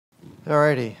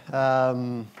Alrighty.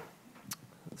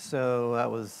 So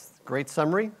that was a great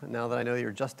summary. Now that I know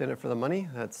you're just in it for the money,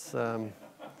 that's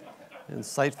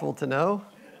insightful to know.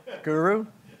 Guru?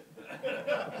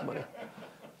 Money.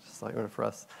 Just like for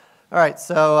us. All right,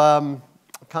 so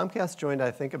Comcast joined, I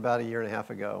think, about a year and a half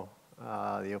ago,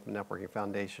 the Open Networking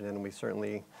Foundation, and we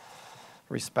certainly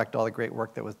respect all the great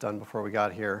work that was done before we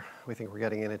got here. We think we're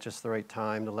getting in at just the right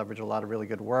time to leverage a lot of really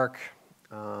good work.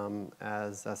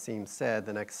 As Asim said,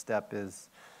 the next step is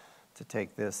to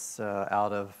take this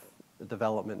out of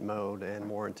development mode and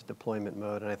more into deployment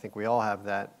mode, and I think we all have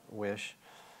that wish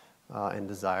and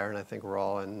desire, and I think we're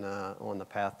all on the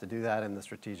path to do that, and the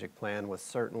strategic plan was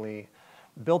certainly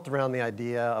built around the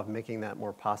idea of making that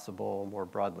more possible more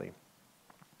broadly.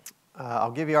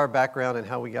 I'll give you our background and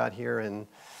how we got here and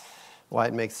why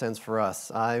it makes sense for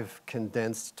us. I've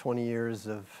condensed 20 years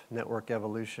of network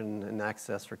evolution and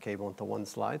access for cable into one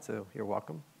slide, so you're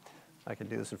welcome. I could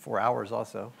do this in 4 hours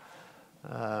also.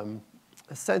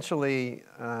 Essentially,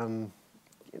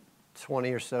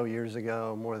 20 or so years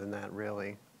ago, more than that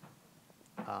really,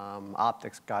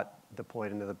 optics got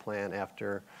deployed into the plant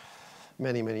after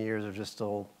many, many years of just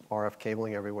still RF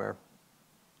cabling everywhere.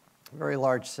 Very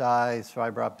large size,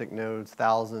 fiber optic nodes,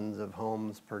 thousands of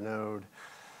homes per node,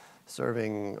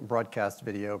 serving broadcast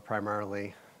video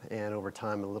primarily, and over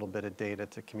time a little bit of data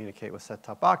to communicate with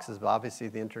set-top boxes. But obviously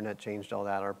the internet changed all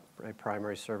that. Our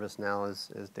primary service now is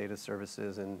data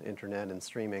services and internet and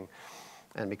streaming.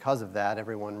 And because of that,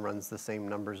 everyone runs the same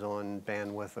numbers on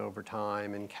bandwidth over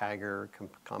time and CAGR,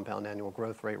 compound annual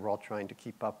growth rate. We're all trying to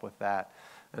keep up with that.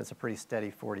 And it's a pretty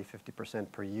steady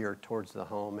 40–50% per year towards the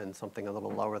home, and something a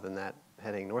little lower than that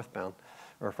heading northbound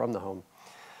or from the home.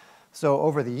 So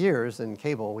over the years in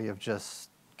cable, we have just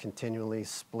continually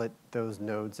split those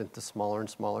nodes into smaller and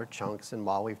smaller chunks, and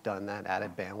while we've done that,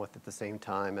 added bandwidth at the same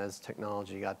time as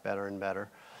technology got better and better.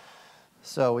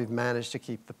 So we've managed to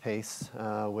keep the pace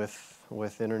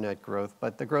with internet growth,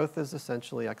 but the growth is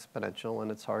essentially exponential, and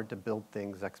it's hard to build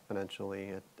things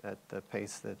exponentially at the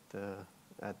pace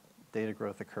that data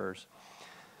growth occurs.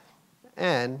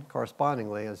 And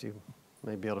correspondingly, as you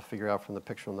may be able to figure out from the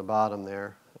picture on the bottom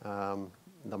there,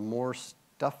 the more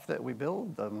stuff that we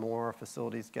build, the more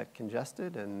facilities get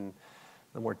congested, and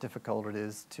the more difficult it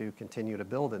is to continue to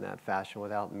build in that fashion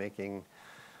without making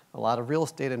a lot of real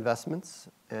estate investments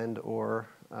and or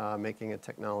making a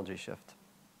technology shift.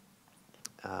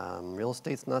 Real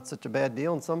estate's not such a bad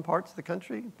deal in some parts of the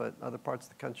country, but other parts of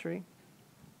the country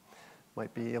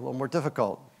might be a little more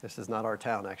difficult. This is not our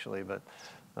town, actually, but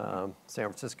San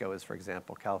Francisco is, for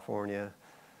example. California,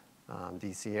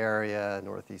 DC area,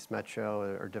 Northeast Metro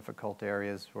are difficult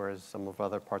areas, whereas some of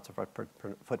other parts of our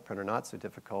footprint are not so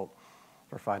difficult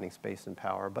for finding space and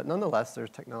power. But nonetheless, there's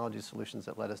technology solutions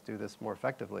that let us do this more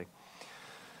effectively.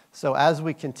 So as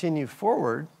we continue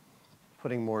forward,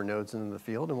 putting more nodes into the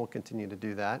field, and we'll continue to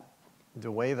do that,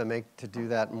 the way to do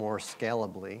that more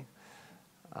scalably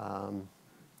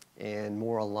and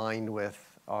more aligned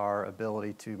with our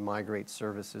ability to migrate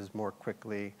services more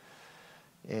quickly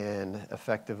and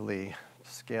effectively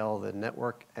scale the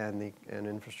network and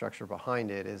infrastructure behind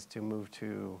it is to move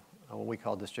to what we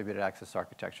call distributed access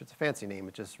architecture. It's a fancy name.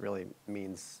 It just really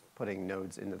means putting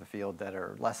nodes into the field that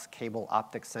are less cable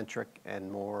optic centric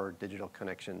and more digital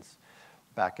connections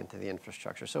back into the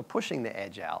infrastructure. So pushing the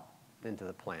edge out into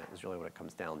the plant is really what it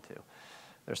comes down to.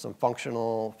 There's some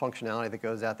functionality that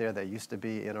goes out there that used to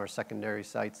be in our secondary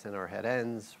sites and our head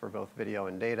ends for both video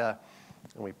and data,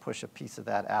 and we push a piece of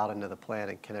that out into the plant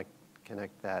and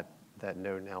connect that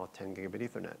node now with 10 gigabit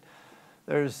Ethernet.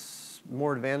 There's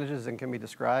more advantages than can be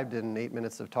described in 8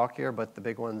 minutes of talk here, but the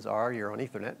big ones are you're on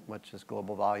Ethernet, much as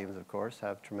global volumes, of course,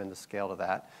 have tremendous scale to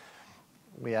that.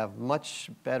 We have much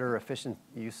better efficiency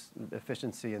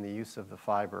in the use of the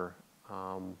fiber.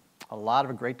 A lot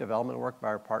of great development work by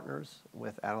our partners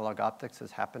with analog optics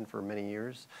has happened for many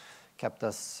years, kept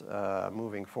us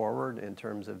moving forward in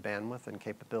terms of bandwidth and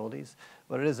capabilities.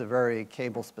 But it is a very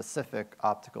cable-specific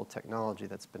optical technology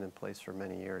that's been in place for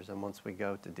many years. And once we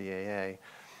go to DAA,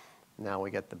 now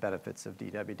we get the benefits of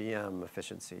DWDM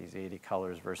efficiencies, 80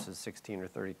 colors versus 16 or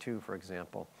 32, for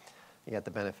example. You get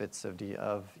the benefits of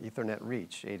Ethernet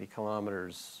reach, 80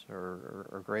 kilometers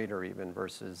or greater even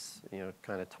versus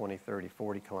kind of 20, 30,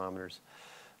 40 kilometers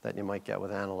that you might get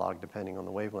with analog depending on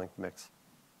the wavelength mix.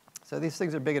 So these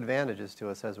things are big advantages to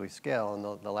us as we scale.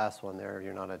 And the last one there,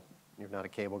 you're not a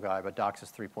cable guy, but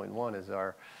DOCSIS 3.1 is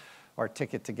our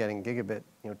ticket to getting gigabit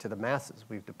to the masses.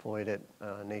 We've deployed it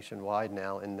nationwide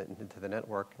now into the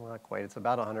network. Well, not quite. It's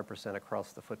about 100%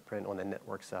 across the footprint on the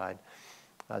network side.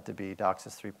 To be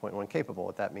DOCSIS 3.1 capable.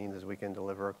 What that means is we can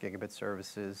deliver gigabit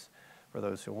services for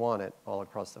those who want it all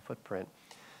across the footprint.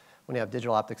 When you have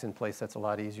digital optics in place, that's a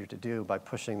lot easier to do. By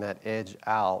pushing that edge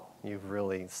out, you've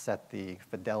really set the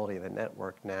fidelity of the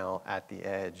network now at the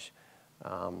edge.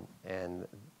 And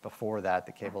before that,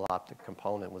 the cable optic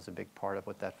component was a big part of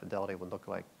what that fidelity would look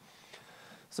like.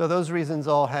 So those reasons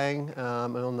all hang.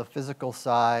 And on the physical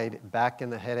side, back in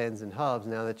the head ends and hubs,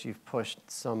 now that you've pushed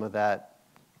some of that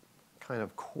kind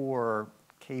of core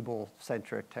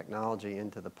cable-centric technology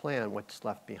into the plan, what's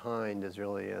left behind is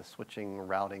really a switching,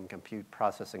 routing, compute,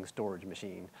 processing, storage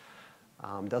machine.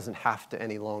 Doesn't have to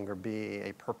any longer be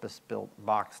a purpose-built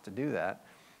box to do that.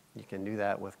 You can do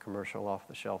that with commercial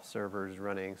off-the-shelf servers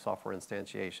running software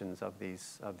instantiations of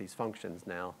these functions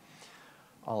now.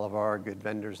 All of our good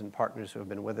vendors and partners who have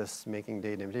been with us making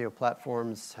data and video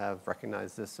platforms have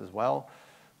recognized this as well.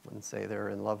 I wouldn't say they're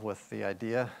in love with the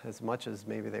idea as much as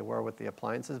maybe they were with the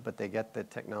appliances, but they get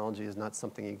that technology is not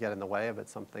something you get in the way of,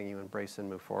 it's something you embrace and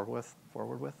move forward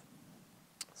with.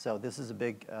 So this is a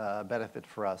big benefit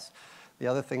for us. The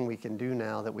other thing we can do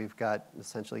now that we've got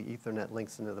essentially Ethernet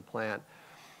links into the plant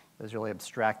is really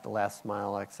abstract the last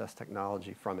mile access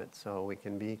technology from it. So we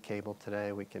can be cable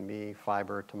today, we can be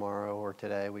fiber tomorrow or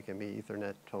today, we can be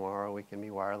Ethernet tomorrow, we can be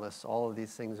wireless. All of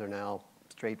these things are now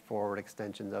straightforward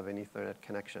extensions of an Ethernet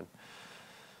connection.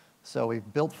 So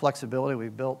we've built flexibility,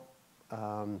 we've built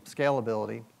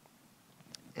scalability,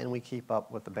 and we keep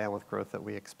up with the bandwidth growth that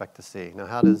we expect to see. Now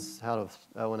how does ONF,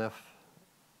 oh,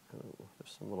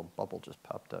 there's some little bubble just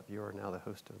popped up. You are now the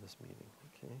host of this meeting,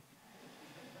 okay.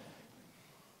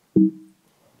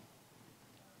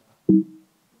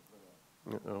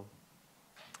 Uh-oh.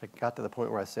 I got to the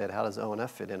point where I said, how does ONF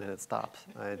fit in, and it stops.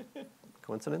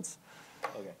 Coincidence?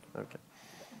 Okay.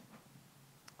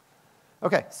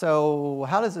 Okay, so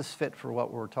how does this fit for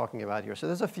what we're talking about here? So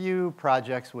there's a few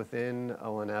projects within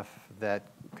ONF that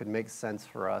could make sense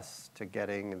for us to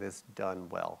getting this done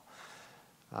well.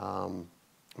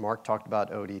 Mark talked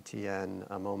about ODTN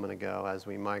a moment ago. As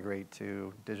we migrate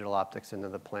to digital optics into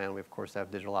the plan, we of course have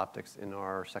digital optics in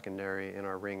our secondary, in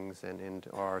our rings, and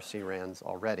into our CRANs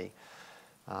already.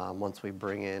 Once we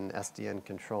bring in SDN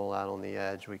control out on the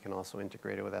edge, we can also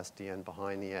integrate it with SDN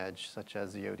behind the edge, such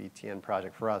as the ODTN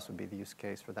project for us would be the use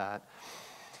case for that,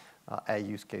 a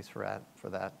use case for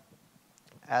that.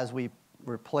 As we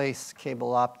replace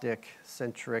cable optic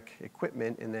centric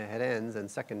equipment in the head ends and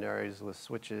secondaries with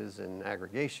switches and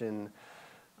aggregation,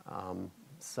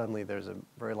 suddenly there's a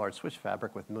very large switch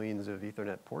fabric with millions of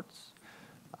Ethernet ports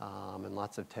and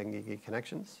lots of 10 gig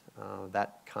connections.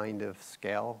 That kind of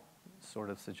scale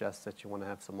sort of suggests that you want to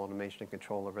have some automation and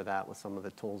control over that with some of the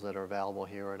tools that are available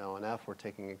here at ONF. We're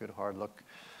taking a good hard look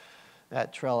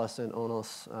at Trellis and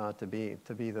Onos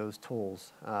to be those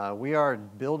tools. We are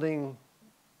building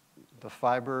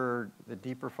the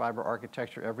deeper fiber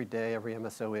architecture every day. Every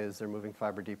MSO is. They're moving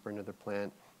fiber deeper into their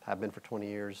plant, have been for 20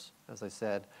 years, as I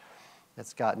said.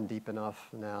 It's gotten deep enough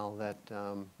now that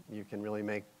you can really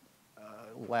make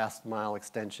last mile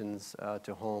extensions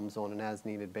to homes on an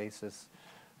as-needed basis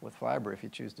with fiber if you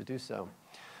choose to do so.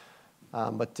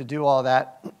 But to do all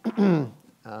that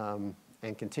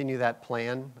and continue that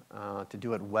plan, to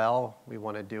do it well, we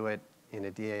want to do it in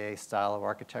a DAA style of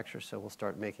architecture, so we'll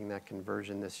start making that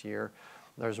conversion this year.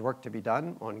 There's work to be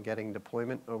done on getting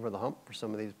deployment over the hump for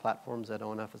some of these platforms that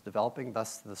ONF is developing,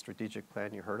 thus the strategic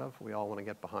plan you heard of. We all want to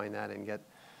get behind that and get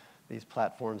these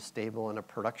platforms stable in a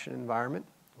production environment.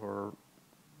 We're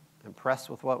impressed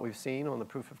with what we've seen on the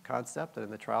proof of concept and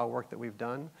in the trial work that we've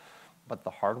done, but the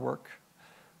hard work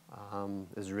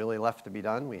is really left to be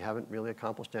done. We haven't really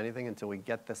accomplished anything until we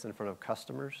get this in front of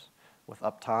customers with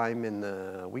uptime in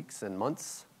the weeks and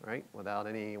months, right? Without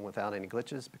any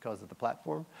glitches because of the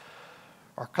platform.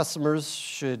 Our customers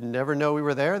should never know we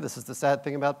were there. This is the sad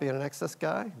thing about being an access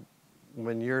guy.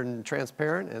 When you're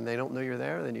transparent and they don't know you're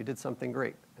there, then you did something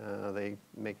great. They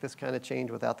make this kind of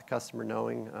change without the customer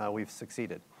knowing we've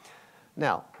succeeded.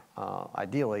 Now,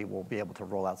 ideally, we'll be able to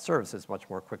roll out services much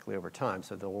more quickly over time,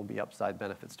 so there will be upside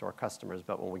benefits to our customers.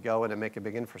 But when we go in and make a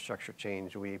big infrastructure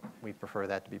change, we prefer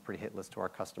that to be pretty hitless to our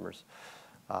customers.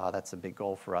 That's a big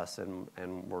goal for us, and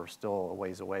we're still a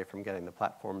ways away from getting the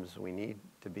platforms we need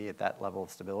to be at that level of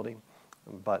stability.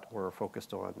 But we're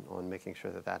focused on making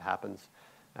sure that that happens,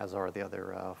 as are the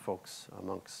other folks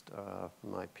amongst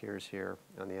my peers here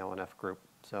on the ONF group.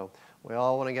 So we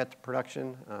all want to get to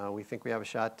production. We think we have a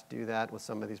shot to do that with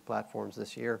some of these platforms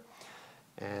this year.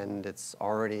 And it's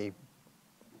already,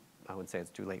 I wouldn't say it's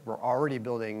too late. We're already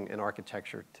building an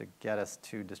architecture to get us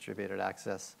to distributed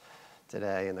access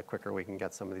today. And the quicker we can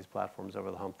get some of these platforms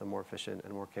over the hump, the more efficient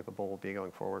and more capable we'll be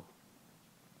going forward.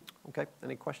 Okay,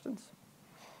 any questions?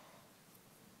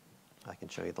 I can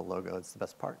show you the logo. It's the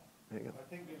best part. There you go. I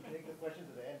think we'll take the questions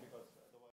at the end because